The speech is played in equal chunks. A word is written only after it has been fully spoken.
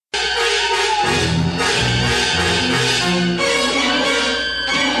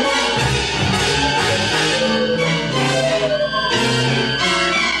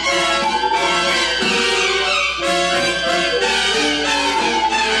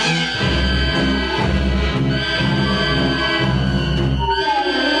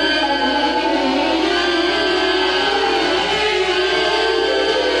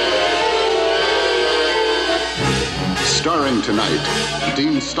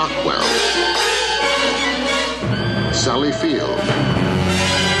Dean Stockwell, Sally Field,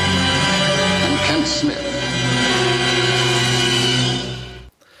 and Kent Smith.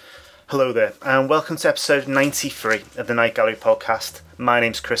 Hello there, and welcome to episode 93 of the Night Gallery podcast. My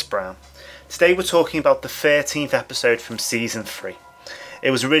name's Chris Brown. Today we're talking about the 13th episode from season 3.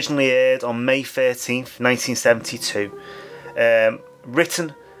 It was originally aired on May 13th, 1972.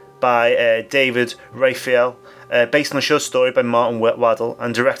 Written by David Raphael, based on a short story by Martin Waddell,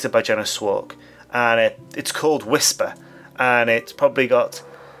 and directed by Jenna Swark. And it's called Whisper, and it's probably got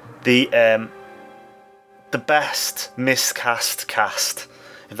the best miscast cast,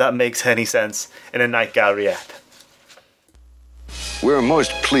 if that makes any sense, in a Night Gallery ep. We're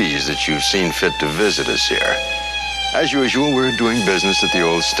most pleased that you've seen fit to visit us here. As usual, we're doing business at the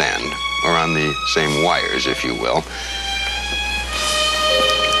old stand, or on the same wires, if you will.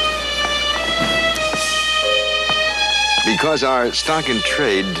 Because our stock in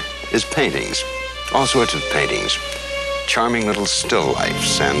trade is paintings, all sorts of paintings. Charming little still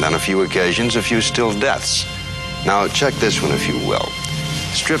lifes, and on a few occasions, a few still deaths. Now, check this one if you will.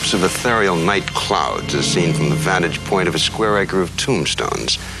 Strips of ethereal night clouds as seen from the vantage point of a square acre of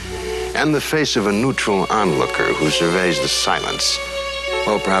tombstones. And the face of a neutral onlooker who surveys the silence.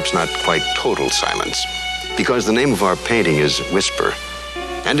 Well, perhaps not quite total silence. Because the name of our painting is Whisper.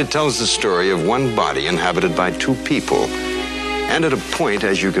 And it tells the story of one body inhabited by two people. And at a point,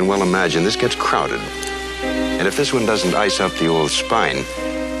 as you can well imagine, this gets crowded. And if this one doesn't ice up the old spine,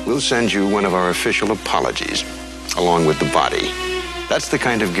 we'll send you one of our official apologies, along with the body. That's the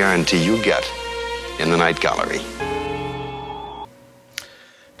kind of guarantee you get in the Night Gallery.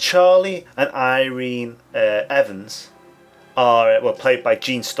 Charlie and Irene Evans are, played by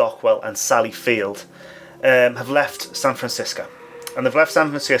Dean Stockwell and Sally Field, have left San Francisco. And they've left San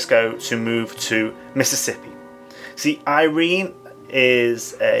Francisco to move to Mississippi. See, Irene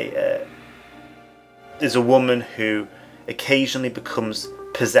is a woman who occasionally becomes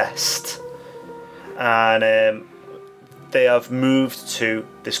possessed, and they have moved to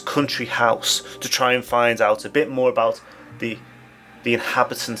this country house to try and find out a bit more about the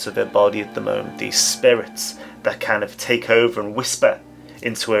inhabitants of her body at the moment, these spirits that kind of take over and whisper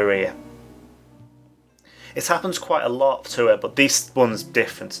into her ear. It happens quite a lot to her, but this one's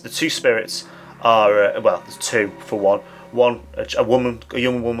different. The two spirits are, there's two for one. One, a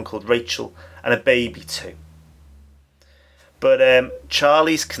young woman called Rachel, and a baby too. But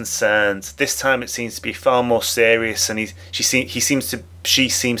Charlie's concerned. This time it seems to be far more serious, and she seems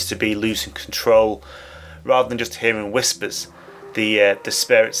to be losing control. Rather than just hearing whispers, the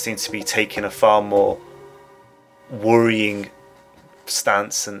spirits seem to be taking a far more worrying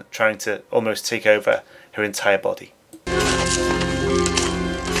stance and trying to almost take over her entire body.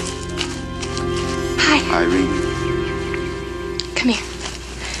 Hi. Irene. Come here.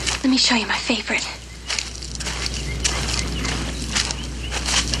 Let me show you my favorite.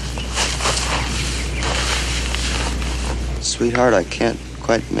 Sweetheart, I can't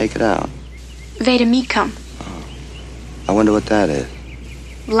quite make it out. Vade mecum. Oh. I wonder what that is.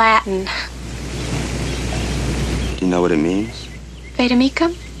 Latin. Do you know what it means? Vade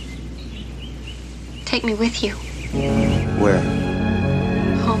mecum? Take me with you. Where?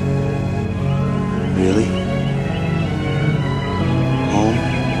 Home. Really? Home?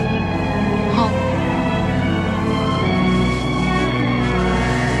 Home.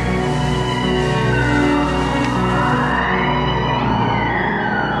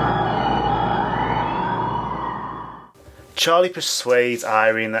 Charlie persuades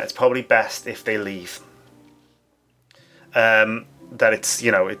Irene that it's probably best if they leave. That it's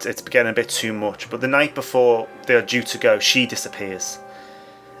getting a bit too much. But the night before they're due to go, she disappears.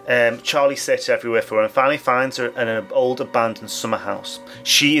 Charlie searches everywhere for her and finally finds her in an old abandoned summer house.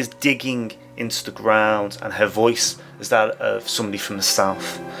 She is digging into the ground, and her voice is that of somebody from the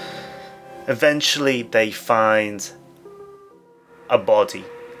south. Eventually they find a body,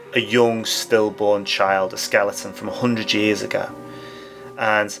 a young stillborn child, a skeleton from 100 years ago.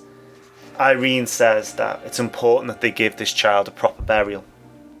 And Irene says that it's important that they give this child a proper burial.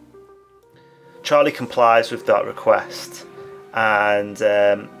 Charlie complies with that request, and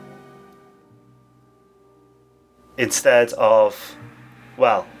instead of,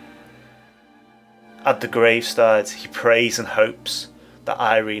 at the graveside, he prays and hopes that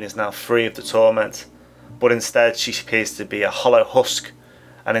Irene is now free of the torment, but instead she appears to be a hollow husk,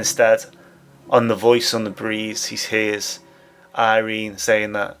 and instead, on the voice on the breeze, he hears Irene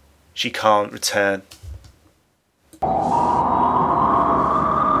saying that she can't return.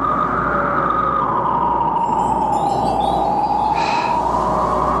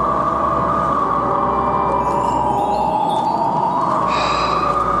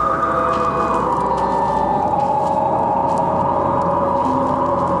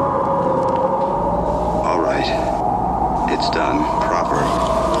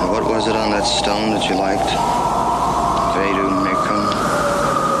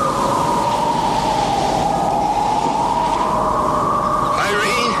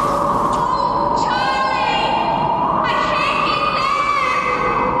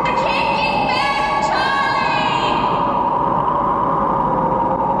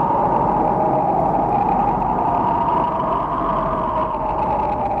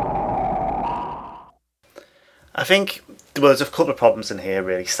 I think there's a couple of problems in here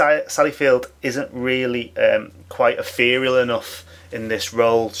really. Sally Field isn't really quite ethereal enough in this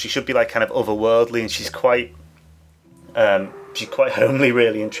role. She should be like kind of otherworldly, and she's quite homely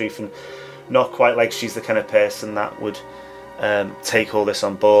really in truth, and not quite like she's the kind of person that would take all this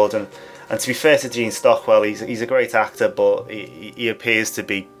on board. And to be fair to Gene Stockwell, he's a great actor, but he appears to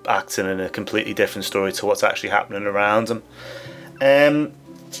be acting in a completely different story to what's actually happening around him. I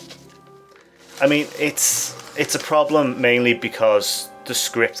mean, it's a problem mainly because the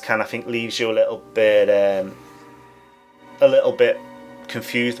script kind of, I think, leaves you a little bit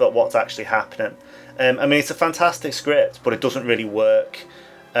confused about what's actually happening. I mean, it's a fantastic script, but it doesn't really work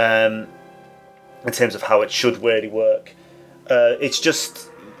in terms of how it should really work. It's just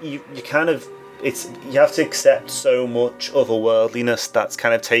you have to accept so much otherworldliness that's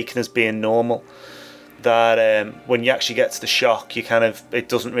kind of taken as being normal, that when you actually get to the shock, it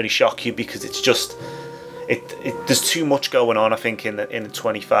doesn't really shock you, because it's just there's too much going on, I think, in the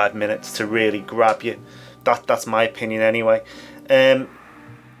 25 minutes to really grab you. That's my opinion anyway. The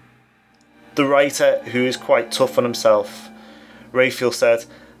writer, who is quite tough on himself, Raphael, said,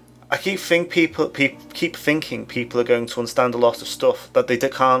 I keep thinking people are going to understand a lot of stuff that they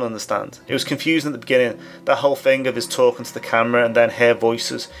can't understand. It was confusing at the beginning, that whole thing of his talking to the camera and then hear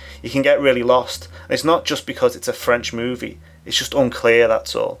voices. You can get really lost. And it's not just because it's a French movie, it's just unclear,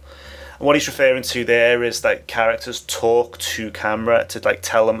 that's all. And what he's referring to there is that characters talk to camera to like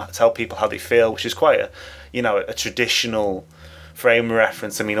tell people how they feel, which is quite a traditional frame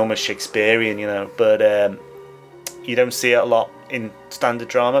reference. I mean, almost Shakespearean, but you don't see it a lot in standard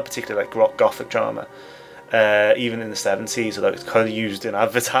drama, particularly like Gothic drama, even in the 70s, although it's kind of used in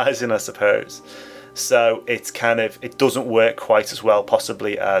advertising, I suppose. So it doesn't work quite as well,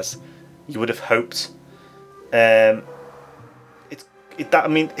 possibly, as you would have hoped.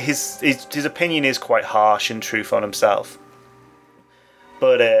 His opinion is quite harsh in truth on himself,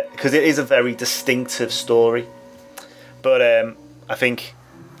 but because it is a very distinctive story. But I think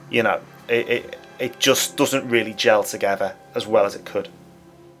it just doesn't really gel together as well as it could.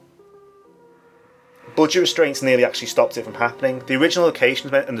 Budget restraints nearly actually stopped it from happening. The original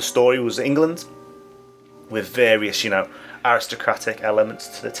locations and the story was England, with various, aristocratic elements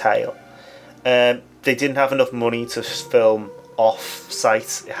to the tale. They didn't have enough money to film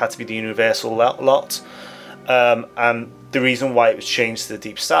off-site. It had to be the Universal lot. And the reason why it was changed to the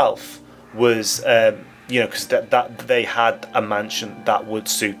Deep South was because that they had a mansion that would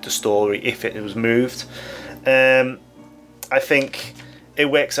suit the story if it was moved. I think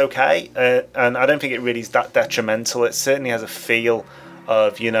it works okay, and I don't think it really is that detrimental. It certainly has a feel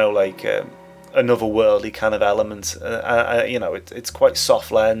of another worldly kind of element. It's quite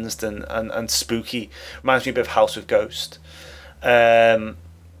soft lensed and spooky. Reminds me a bit of House of Ghost.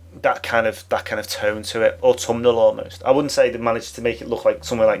 That kind of tone to it, autumnal almost. I wouldn't say they managed to make it look like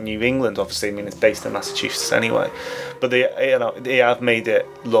somewhere like New England. Obviously, I mean, it's based in Massachusetts anyway, but they have made it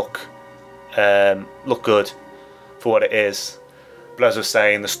look good for what it is. But as I was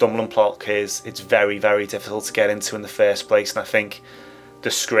saying, the stumbling block is it's very, very difficult to get into in the first place, and I think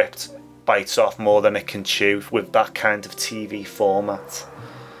the script bites off more than it can chew with that kind of TV format.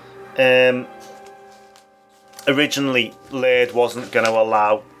 Originally, Laird wasn't going to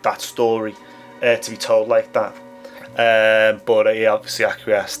allow that story to be told like that, but he obviously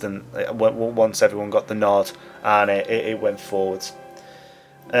acquiesced, and once everyone got the nod, and it went forwards.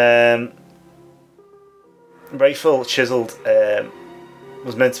 Raphael chiselled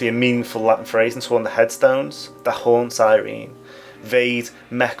was meant to be a meaningful Latin phrase into one of the headstones that haunts Irene, Vade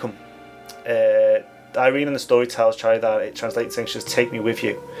Mecum. Irene in the story tells Charlie that it translates English as "take me with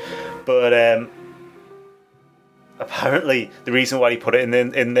you," but apparently the reason why he put it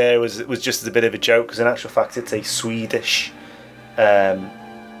in there was just as a bit of a joke, because in actual fact it's a Swedish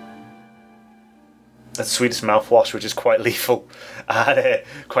mouthwash, which is quite lethal and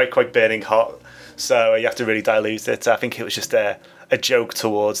quite burning hot. So you have to really dilute it. I think it was just a joke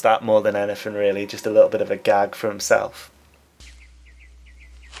towards that more than anything, really. Just a little bit of a gag for himself.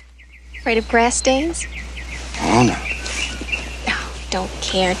 Afraid of grass stains? Oh, no. No, don't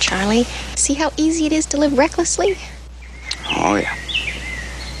care, Charlie. See how easy it is to live recklessly? Oh, yeah.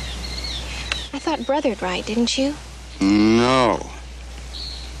 I thought Brother'd right, didn't you? No.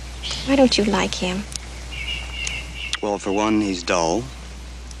 Why don't you like him? Well, for one, he's dull.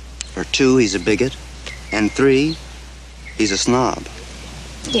 For two, he's a bigot. And three, he's a snob.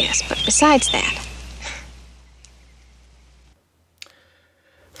 Yes, but besides that...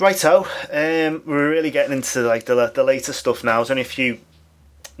 Righto, we're really getting into the later stuff now. There's only a few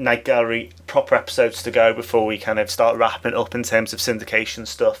Night Gallery proper episodes to go before we kind of start wrapping it up in terms of syndication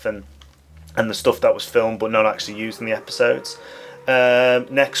stuff and and the stuff that was filmed but not actually used in the episodes.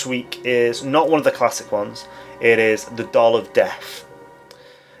 Next week is not one of the classic ones. It is The Doll of Death.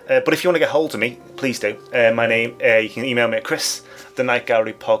 But if you want to get hold of me, please do. My name, you can email me at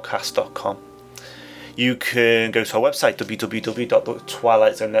chris@thenightgallerypodcast.com. You can go to our website,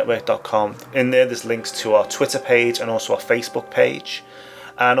 www.twilightzonenetwork.com. In there, there's links to our Twitter page and also our Facebook page,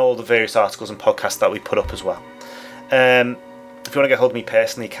 and all the various articles and podcasts that we put up as well. If you want to get hold of me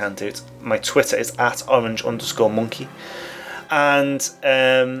personally, you can do it. My Twitter is @orange_monkey. And,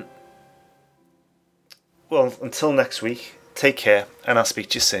 well, until next week, take care, and I'll speak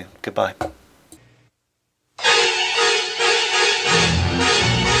to you soon. Goodbye.